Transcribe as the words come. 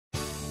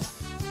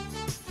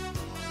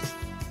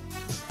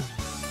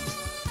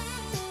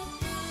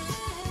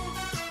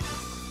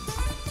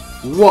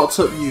What's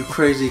up, you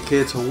crazy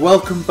kids?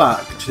 Welcome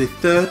back to the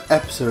third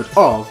episode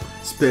of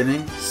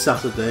Spinning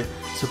Saturday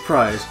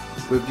Surprise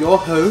with your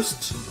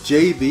hosts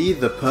JayBee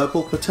the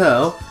Purple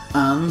Patel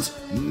and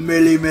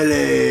Millie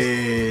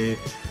Millie.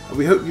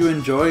 We hope you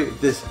enjoy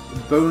this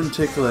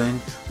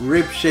bone-tickling,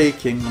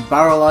 rib-shaking,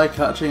 barrel-eye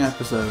catching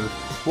episode.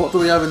 What do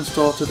we have in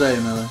store today,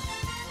 Millie?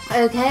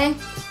 Okay,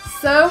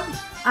 so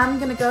I'm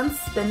gonna go and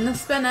spin the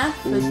spinner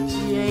for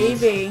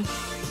JayBee. Okay.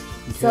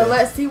 So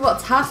let's see what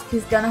task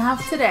he's gonna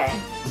have today.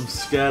 I'm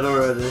scared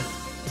already.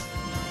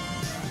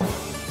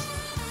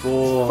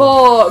 4.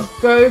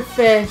 Go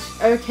fish.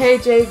 Okay,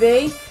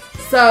 JayBee.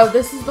 So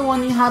this is the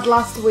one you had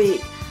last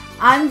week.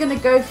 I'm gonna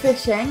go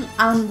fishing,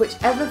 and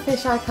whichever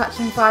fish I catch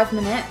in 5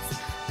 minutes,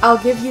 I'll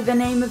give you the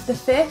name of the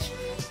fish.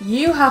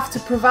 You have to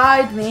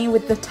provide me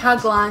with the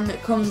tagline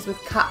that comes with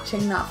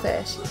catching that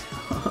fish.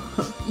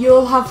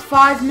 You'll have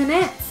 5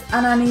 minutes,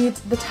 and I need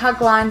the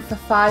tagline for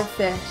 5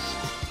 fish.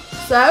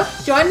 So,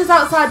 join us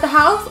outside the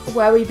house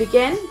where we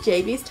begin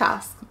JayBee's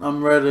task.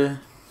 I'm ready.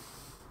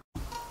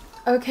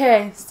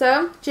 Okay,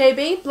 so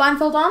JayBee,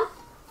 blindfold on.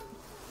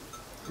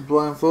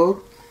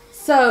 Blindfold.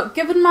 So,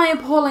 given my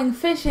appalling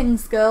fishing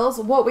skills,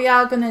 what we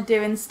are going to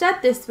do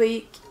instead this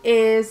week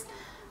is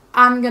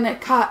I'm going to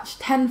catch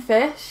 10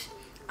 fish.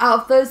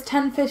 Out of those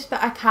 10 fish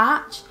that I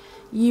catch,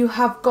 you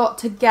have got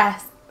to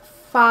guess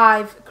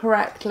 5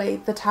 correctly,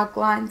 the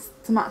taglines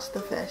to match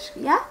the fish.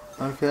 Yeah?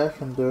 Okay, I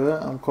can do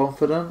it. I'm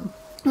confident.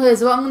 Okay,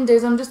 so what I'm going to do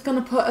is I'm just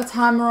going to put a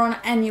timer on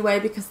anyway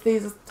because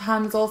these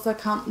timers also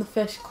count the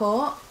fish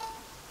caught.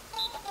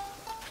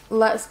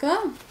 Let's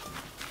go.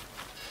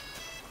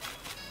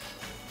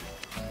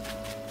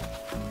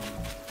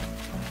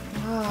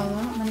 Wow, there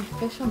aren't many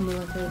fish on the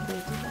river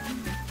today.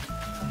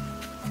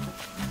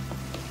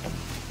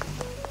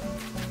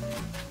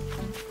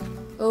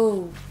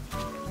 Oh.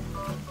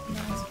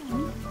 Nice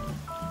one.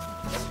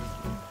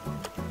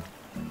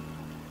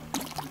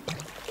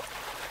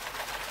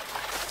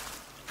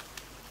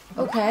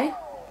 Okay.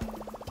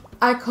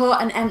 I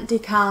caught an empty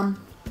can.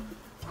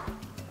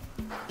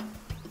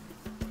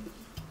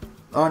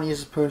 Aren't you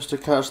supposed to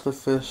catch the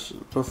fish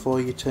before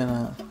you tin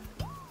it?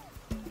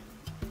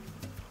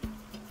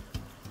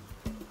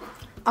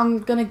 I'm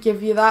gonna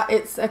give you that.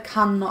 It's a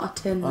can, not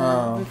a tin.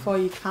 Before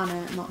you can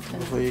it, not tin.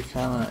 Before you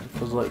can it,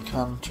 because like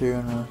canned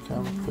tuna,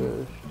 canned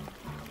fish.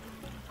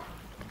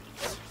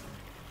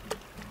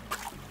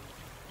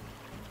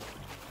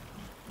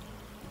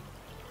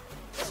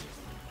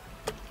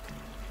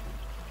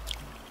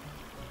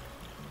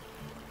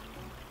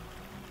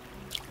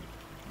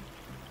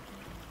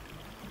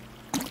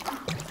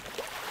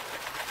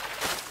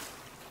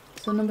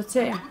 So number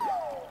 2.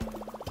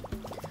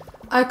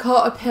 I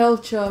caught a pill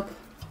chub.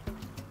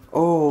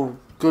 Oh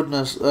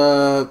goodness,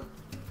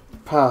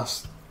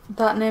 pass.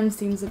 That name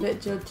seems a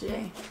bit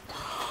judgy.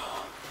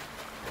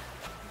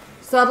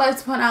 So I'd like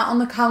to point out on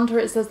the counter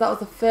it says that was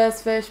the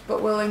first fish,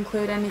 but we'll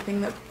include anything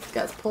that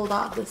gets pulled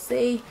out of the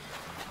sea.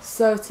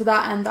 So to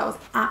that end, that was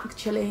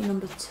actually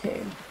number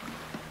 2.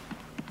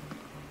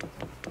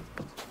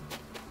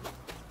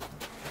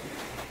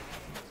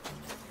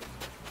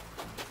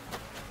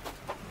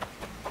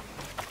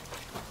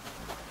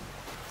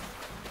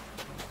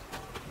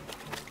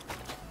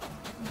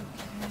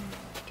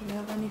 Do we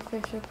have any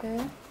fish up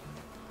here?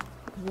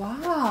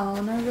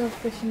 Wow, no real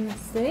fish in the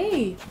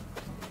sea.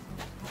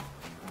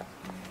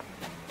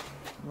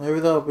 Maybe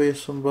that'll be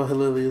some by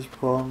Lily's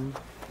pond.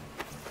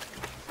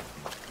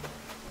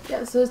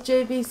 Yeah, so as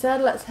JayBee said,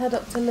 let's head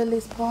up to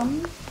Lily's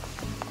pond.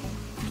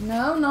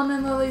 No, none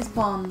in Lily's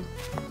pond.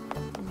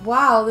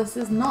 Wow, this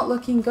is not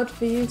looking good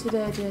for you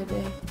today,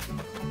 JayBee.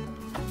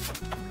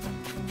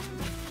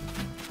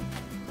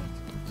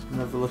 It's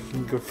never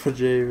looking good for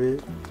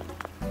JayBee.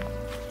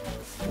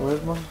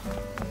 Where's my...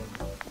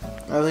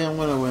 I think I'm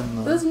gonna win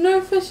though. There's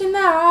no fish in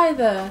there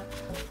either.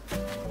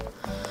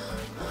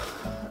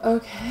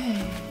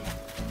 Okay.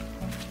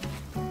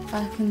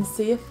 I can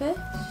see a fish.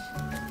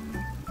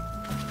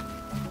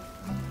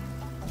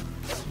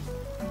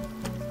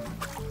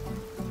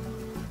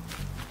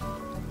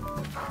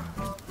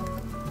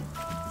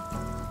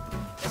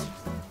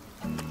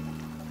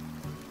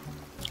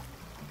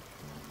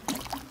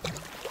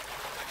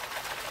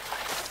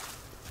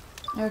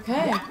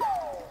 Okay.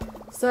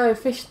 So,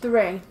 fish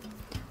 3.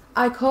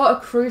 I caught a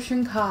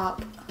crucian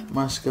carp.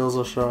 My skills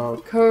are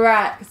sharp.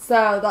 Correct.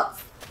 So,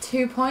 that's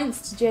 2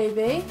 points to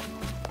JayBee.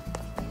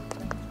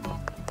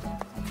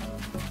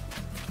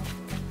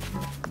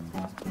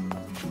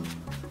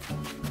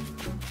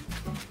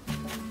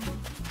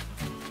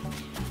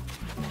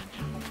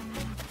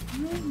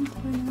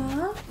 Nothing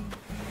there.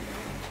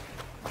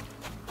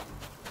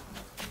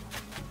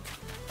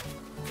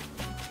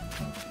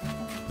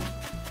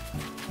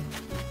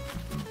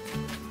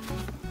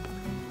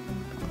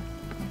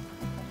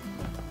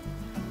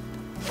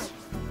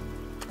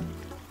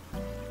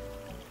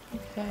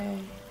 Okay.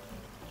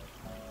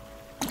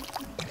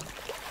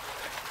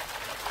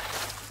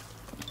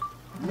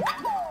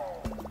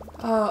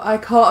 Oh, I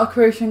caught a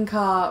crucian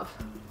carp.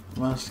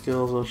 My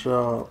skills are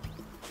sharp.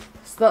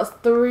 So that's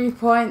 3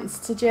 points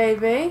to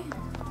JayBee.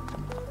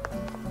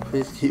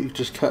 Please keep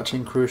just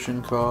catching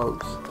crucian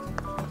carps.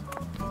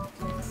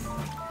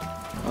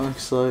 I'm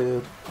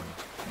excited.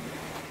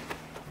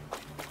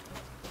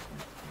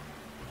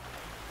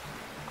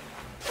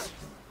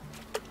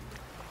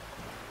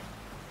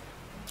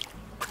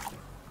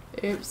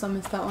 Oops, I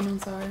missed that one, I'm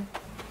sorry.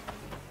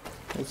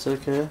 It's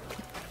okay.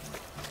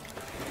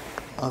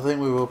 I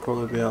think we will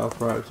probably be out of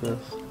practice.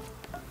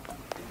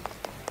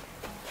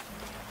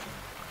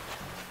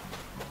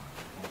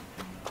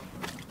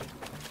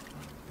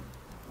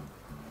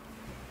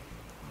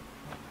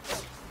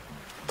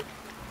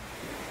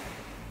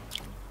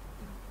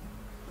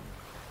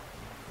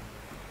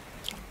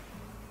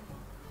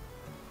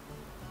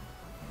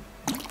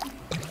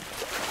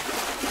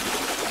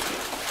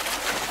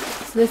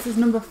 So this is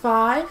number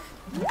 5.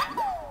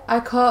 I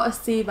caught a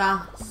sea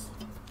bass.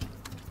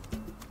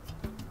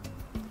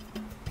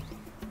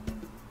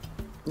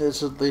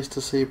 It's at least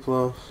a C+.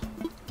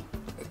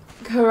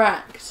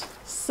 Correct.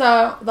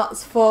 So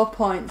that's 4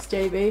 points,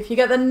 JayBee. If you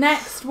get the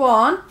next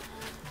one,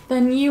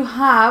 then you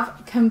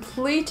have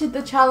completed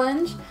the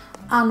challenge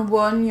and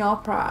won your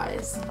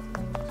prize.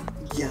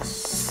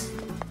 Yes!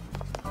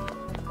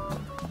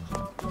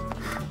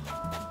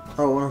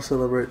 I want to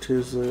celebrate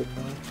Tuesday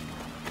now.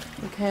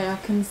 Okay, I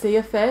can see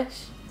a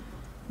fish.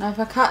 Now if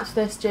I catch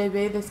this,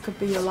 JayBee, this could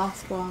be your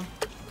last one.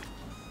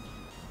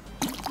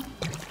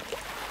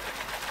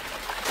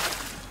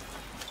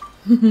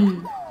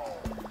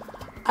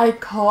 I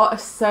caught a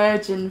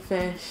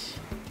surgeonfish.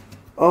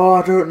 Oh,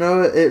 I don't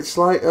know. It's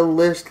like a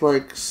list,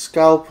 like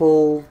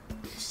scalpel,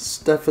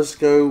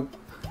 stethoscope,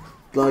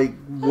 like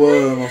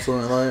worm or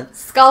something like that.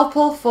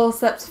 Scalpel,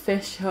 forceps,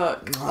 fish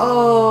hook.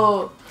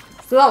 Oh.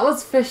 So that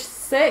was fish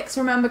 6.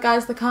 Remember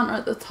guys, the counter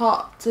at the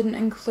top didn't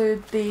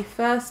include the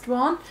first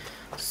one.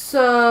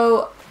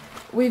 So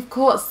we've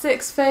caught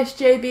 6 fish.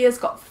 JayBee has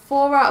got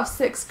 4 out of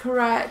 6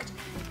 correct.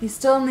 He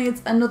still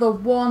needs another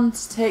 1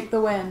 to take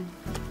the win.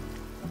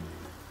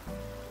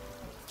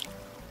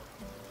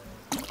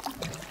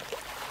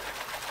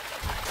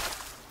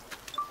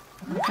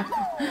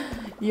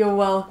 You're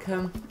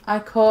welcome. I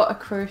caught a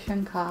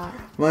crucian carp.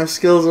 My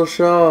skills are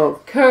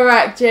sharp.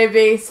 Correct,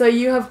 JayBee. So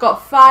you have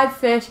got 5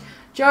 fish.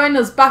 Join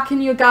us back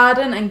in your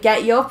garden and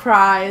get your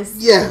prize.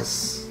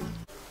 Yes!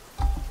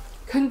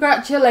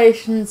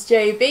 Congratulations,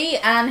 JayBee.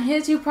 And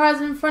here's your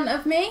prize in front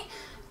of me.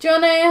 Do you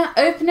want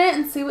to open it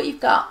and see what you've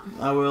got?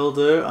 I will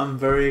do. I'm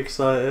very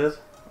excited.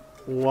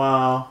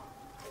 Wow.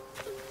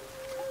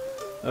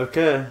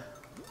 Okay.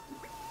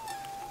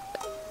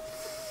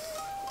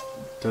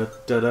 Da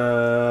da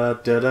da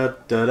da da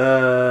da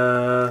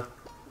da.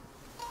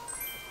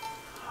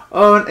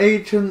 Oh, an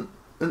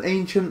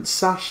ancient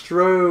sash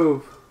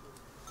robe.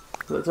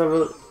 Let's have a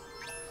look.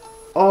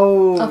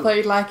 Oh, I thought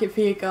you'd like it for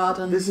your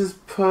garden. this is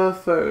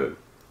perfect.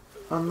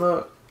 And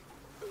look.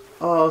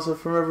 Oh, so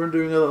from everyone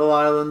doing a little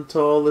island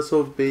tour, this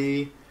will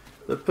be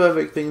the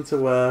perfect thing to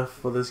wear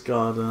for this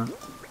garden.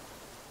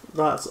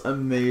 That's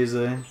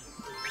amazing.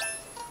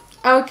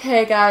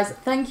 Okay guys,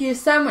 thank you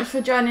so much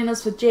for joining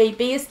us for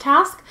JayBee's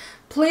task.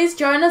 Please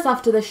join us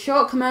after the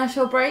short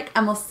commercial break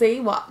and we'll see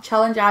what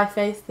challenge I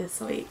face this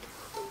week.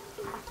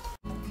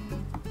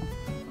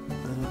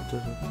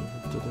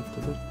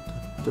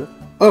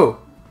 Oh,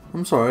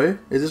 I'm sorry.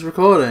 Is this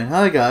recording?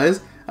 Hi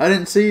guys. I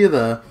didn't see you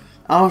there.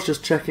 I was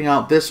just checking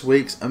out this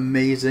week's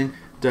amazing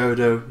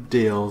Dodo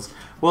deals.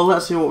 Well,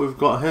 let's see what we've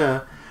got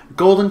here.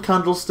 Golden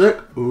candlestick.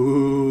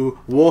 Ooh.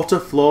 Water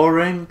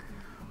flooring.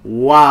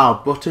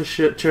 Wow. Butter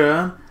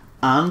churn.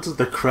 And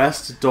the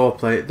Crest door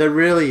plate. There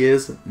really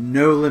is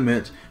no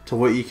limit to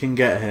what you can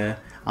get here.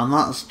 And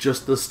that's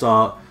just the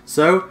start.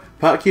 So,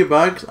 pack your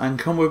bags and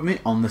come with me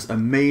on this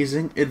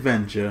amazing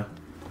adventure.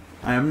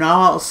 I am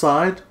now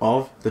outside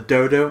of the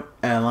Dodo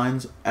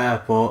Airlines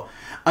airport.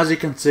 As you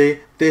can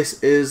see,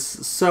 this is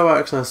so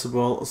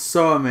accessible,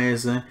 so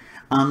amazing.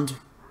 And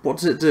what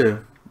does it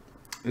do?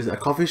 Is it a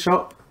coffee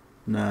shop?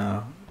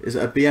 No. Is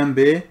it a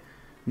B&B?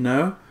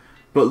 No.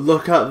 But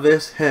look at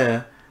this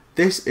here.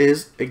 This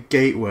is a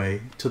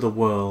gateway to the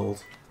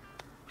world.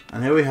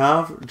 And here we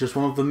have just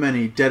one of the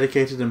many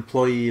dedicated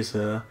employees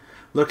here.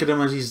 Look at him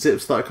as he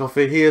zips that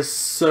coffee. He is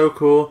so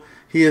cool.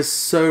 He is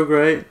so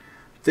great.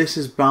 This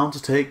is bound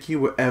to take you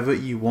wherever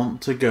you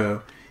want to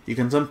go. You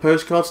can send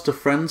postcards to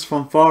friends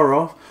from far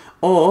off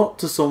or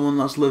to someone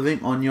that's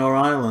living on your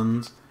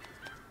island.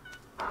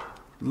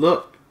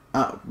 Look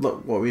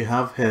what we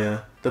have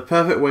here. The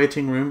perfect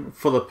waiting room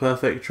for the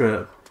perfect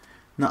trip.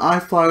 Now I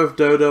fly with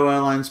Dodo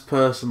Airlines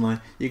personally.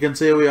 You can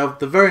see we have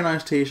the very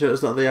nice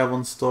t-shirts that they have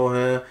on store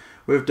here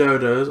with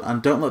Dodos,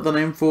 and don't let the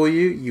name fool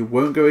you, you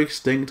won't go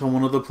extinct on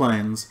one of the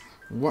planes.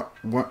 Because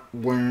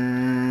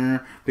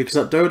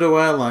at Dodo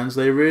Airlines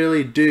they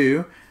really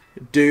do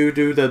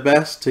their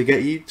best to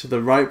get you to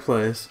the right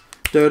place.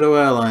 Dodo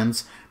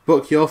Airlines,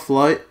 book your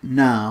flight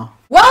now.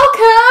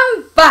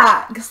 Welcome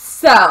back!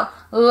 So,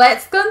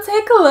 let's go and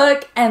take a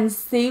look and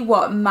see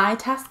what my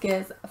task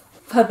is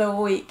for the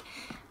week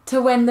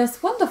to win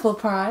this wonderful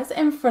prize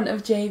in front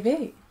of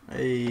JayBee.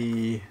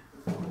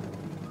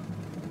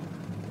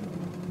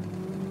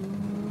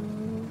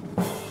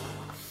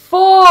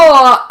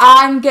 Oh,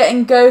 I'm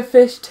getting Go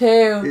Fish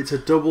too. It's a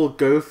double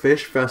Go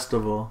Fish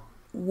festival.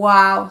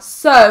 Wow.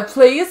 So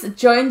please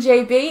join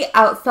JayBee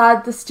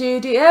outside the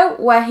studio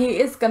where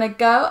he is going to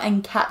go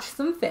and catch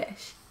some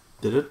fish.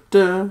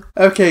 Da-da-da.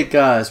 Okay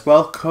guys,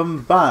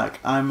 welcome back.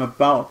 I'm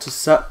about to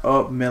set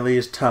up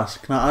Millie's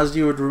task. Now as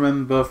you would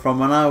remember from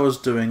when I was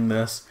doing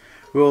this,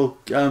 we'll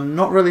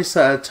not really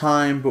set a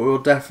time, but we'll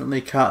definitely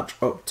catch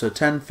up to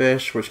 10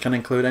 fish, which can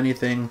include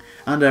anything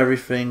and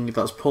everything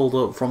that's pulled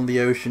up from the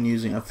ocean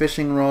using a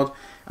fishing rod,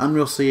 and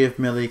we'll see if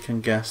Millie can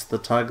guess the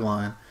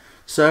tagline.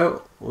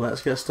 So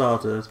let's get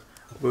started.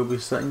 We'll be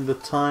setting the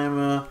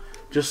timer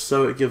just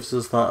so it gives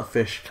us that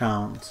fish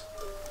count.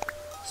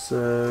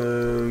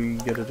 So you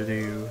gotta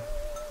do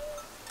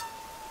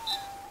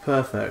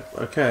perfect.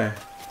 Okay,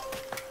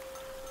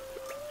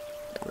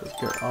 let's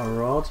get our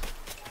rod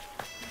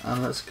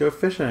and let's go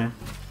fishing.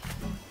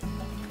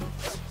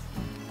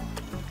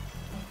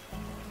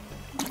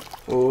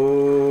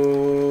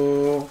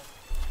 Oh,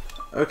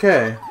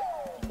 okay,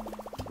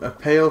 a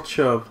pale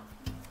chub.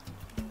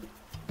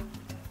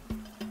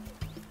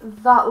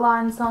 That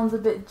line sounds a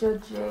bit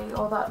judgy,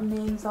 or that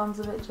name sounds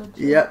a bit judgy.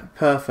 Yep,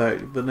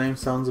 perfect. The name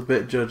sounds a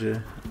bit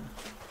judgy.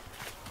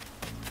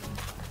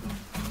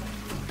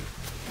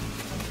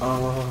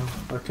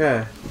 Oh,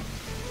 okay.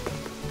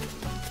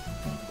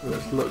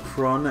 Let's look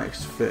for our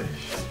next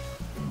fish.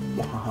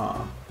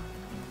 Wahaha.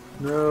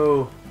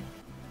 No.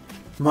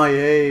 My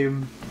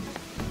aim.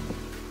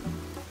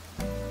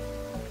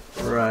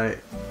 Right.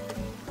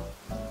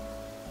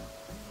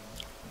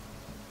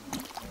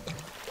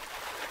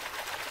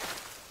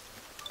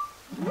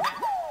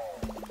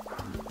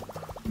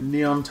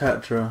 Neon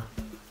Tetra.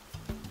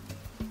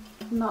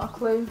 Not a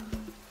clue.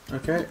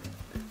 Okay.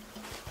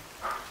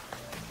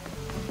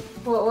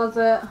 What was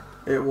it?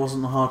 It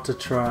wasn't hard to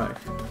track.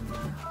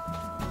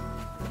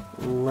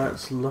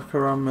 Let's look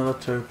around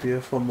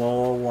Militopia for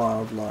more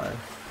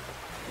wildlife.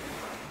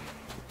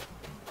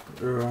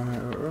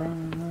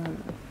 Right.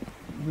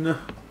 No.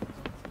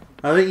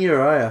 I think you're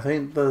right. I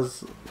think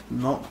there's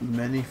not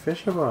many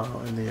fish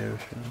about in the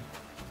ocean.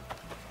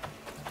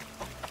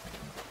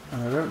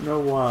 And I don't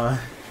know why.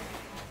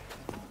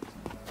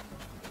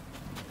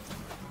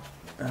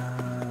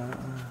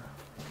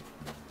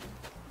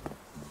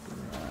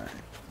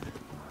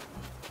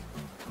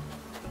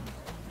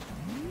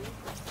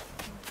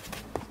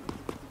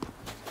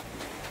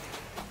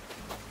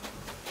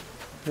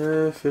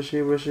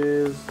 Fishy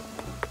wishes.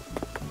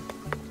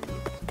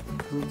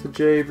 Come to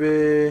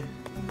JayBee.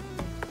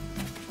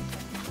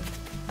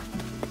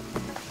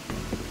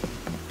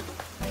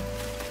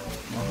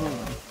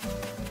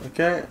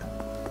 Okay,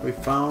 we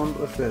found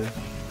a fish.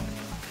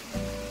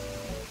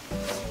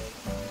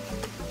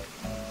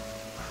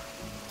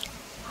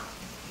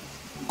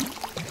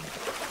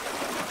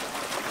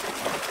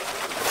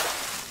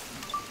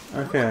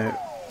 Okay,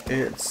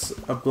 it's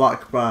a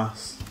black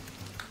bass.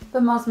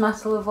 The most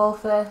metal of all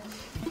fish.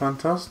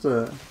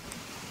 Fantastic.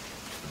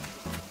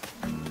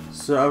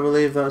 So I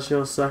believe that's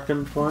your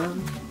second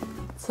point.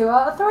 2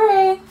 out of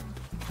 3.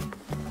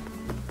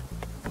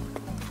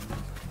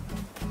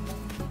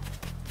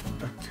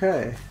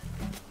 Okay.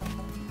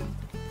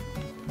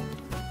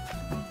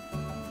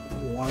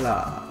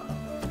 Voila.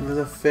 There's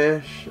a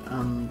fish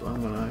and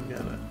I'm gonna get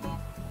it.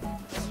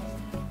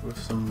 With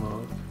some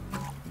luck.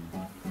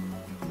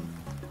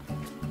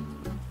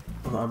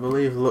 Well, I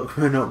believe luck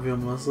may not be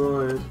on my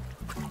side.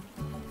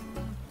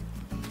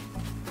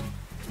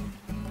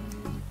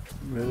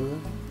 Really?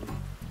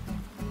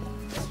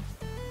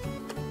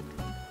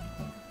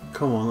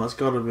 Come on, that's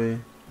gotta be.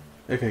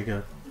 Okay,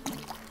 good.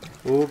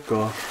 Oh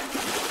gosh.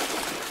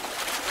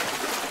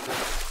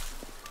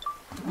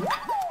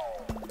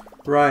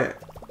 Right,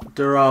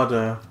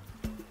 Dorado.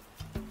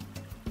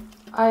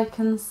 I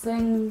can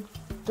sing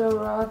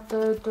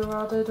Dorado,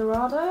 Dorado,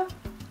 Dorado.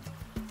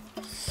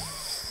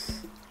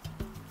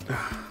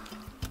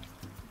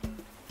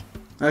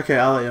 Okay,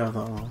 I'll let you have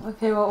that one.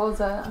 Okay, what was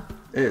it?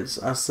 It's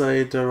I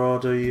say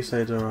Dorado, you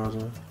say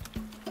Dorado.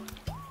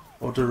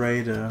 Or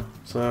Dorado.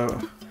 So,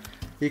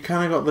 you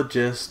kind of got the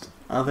gist.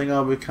 I think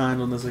I'll be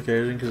kind on this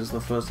occasion because it's the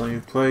first time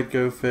you've played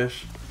Go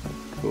Fish.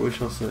 But we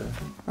shall see.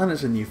 And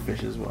it's a new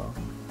fish as well.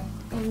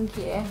 Thank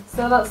you.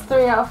 So that's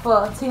 3 out of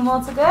 4. 2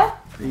 more to go?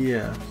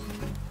 Yeah.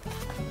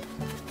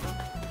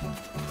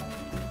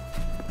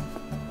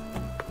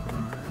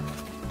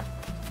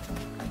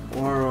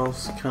 Where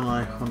else can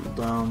I hunt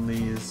down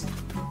these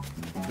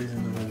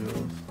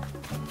individuals?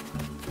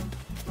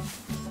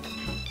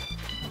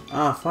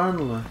 Ah,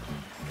 finally!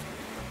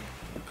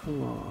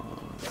 Come on.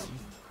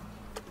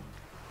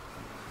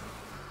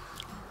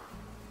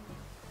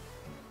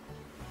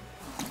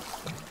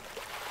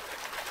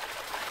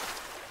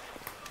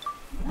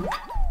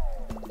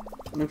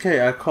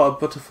 Okay, I caught a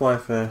butterfly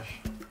fish.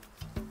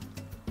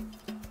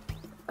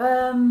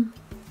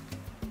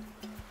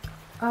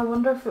 I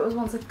wonder if it was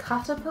once a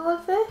caterpillar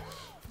fish?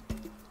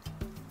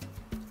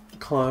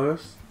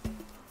 Close.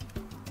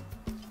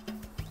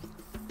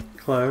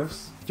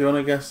 Close. Do you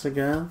want to guess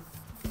again?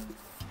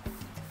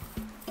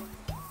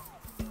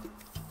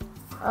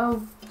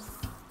 Oh,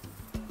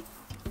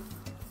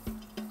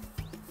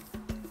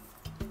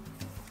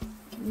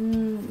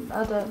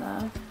 I don't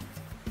know.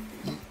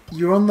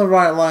 You're on the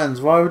right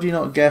lines. Why would you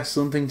not guess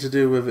something to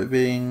do with it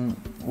being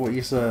what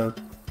you said?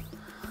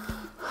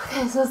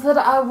 Okay, so I said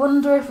I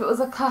wonder if it was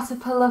a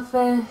caterpillar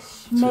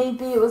fish.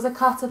 Maybe it was a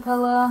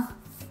caterpillar.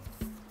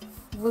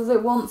 Was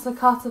it once a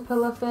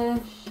caterpillar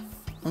fish?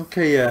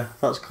 Okay, yeah,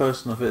 that's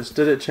close enough.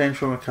 Did it change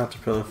from a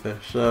caterpillar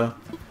fish? So,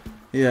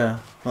 yeah,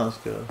 that's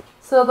good.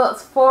 So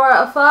that's 4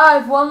 out of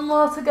 5. One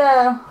more to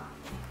go.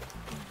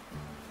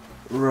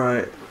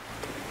 Right.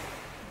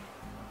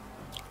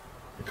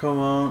 Come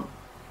on.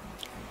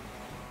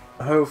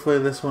 Hopefully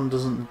this one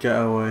doesn't get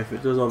away. If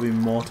it does, I'll be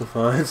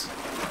mortified.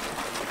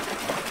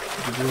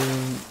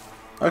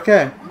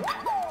 Okay.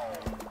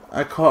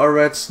 I caught a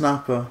red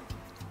snapper.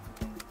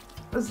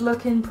 It's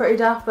looking pretty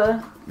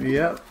dapper.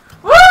 Yep.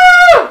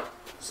 Woo!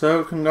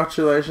 So,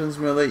 congratulations,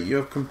 Millie. You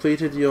have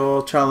completed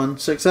your challenge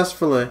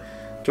successfully.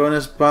 Join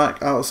us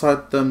back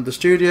outside the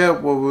studio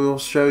where we will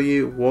show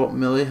you what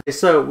Millie...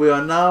 So, we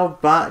are now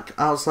back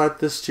outside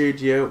the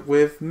studio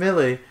with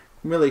Millie.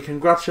 Millie,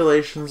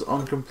 congratulations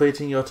on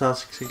completing your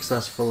task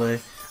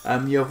successfully.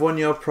 You have won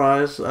your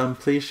prize.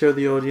 Please show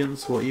the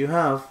audience what you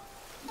have.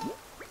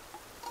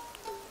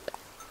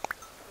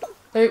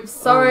 Oops,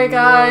 sorry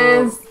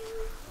guys.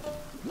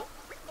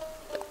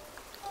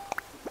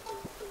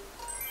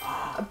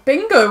 A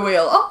bingo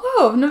wheel. Oh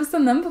wow, I've never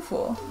seen them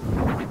before.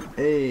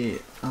 Hey,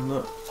 and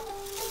look.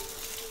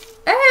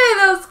 Hey,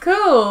 that's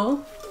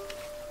cool.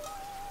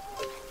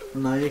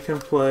 Now you can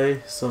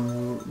play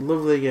some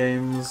lovely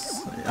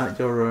games at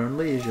your own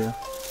leisure.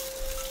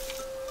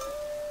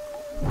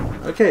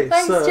 Okay,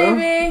 Thanks, so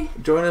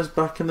JayBee. Join us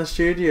back in the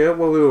studio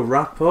where we will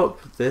wrap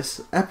up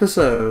this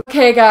episode.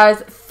 Okay guys,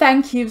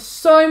 thank you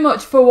so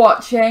much for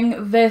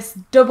watching this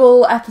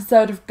double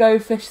episode of Go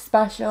Fish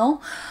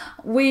Special.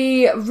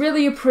 We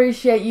really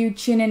appreciate you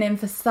tuning in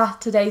for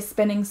Saturday's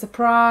Spinning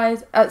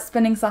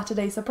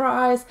Saturday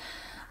Surprise.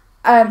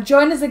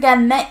 Join us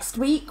again next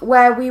week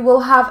where we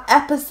will have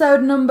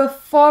episode number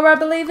 4, I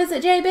believe. Is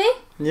it, JayBee?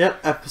 Yep,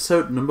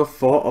 episode number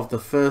 4 of the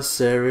first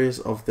series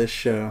of this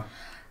show.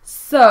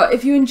 So,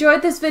 if you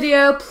enjoyed this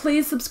video,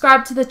 please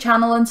subscribe to the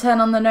channel and turn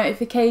on the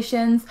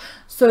notifications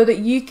so that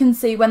you can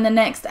see when the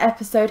next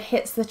episode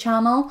hits the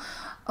channel.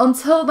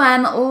 Until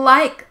then,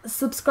 like,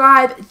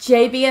 subscribe,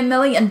 JayBee and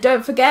Millie, and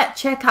don't forget,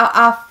 check out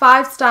our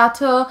 5-star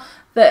tour,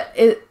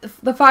 the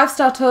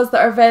 5-star tours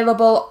that are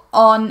available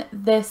on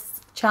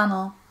this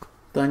channel.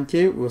 Thank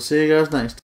you. We'll see you guys next time.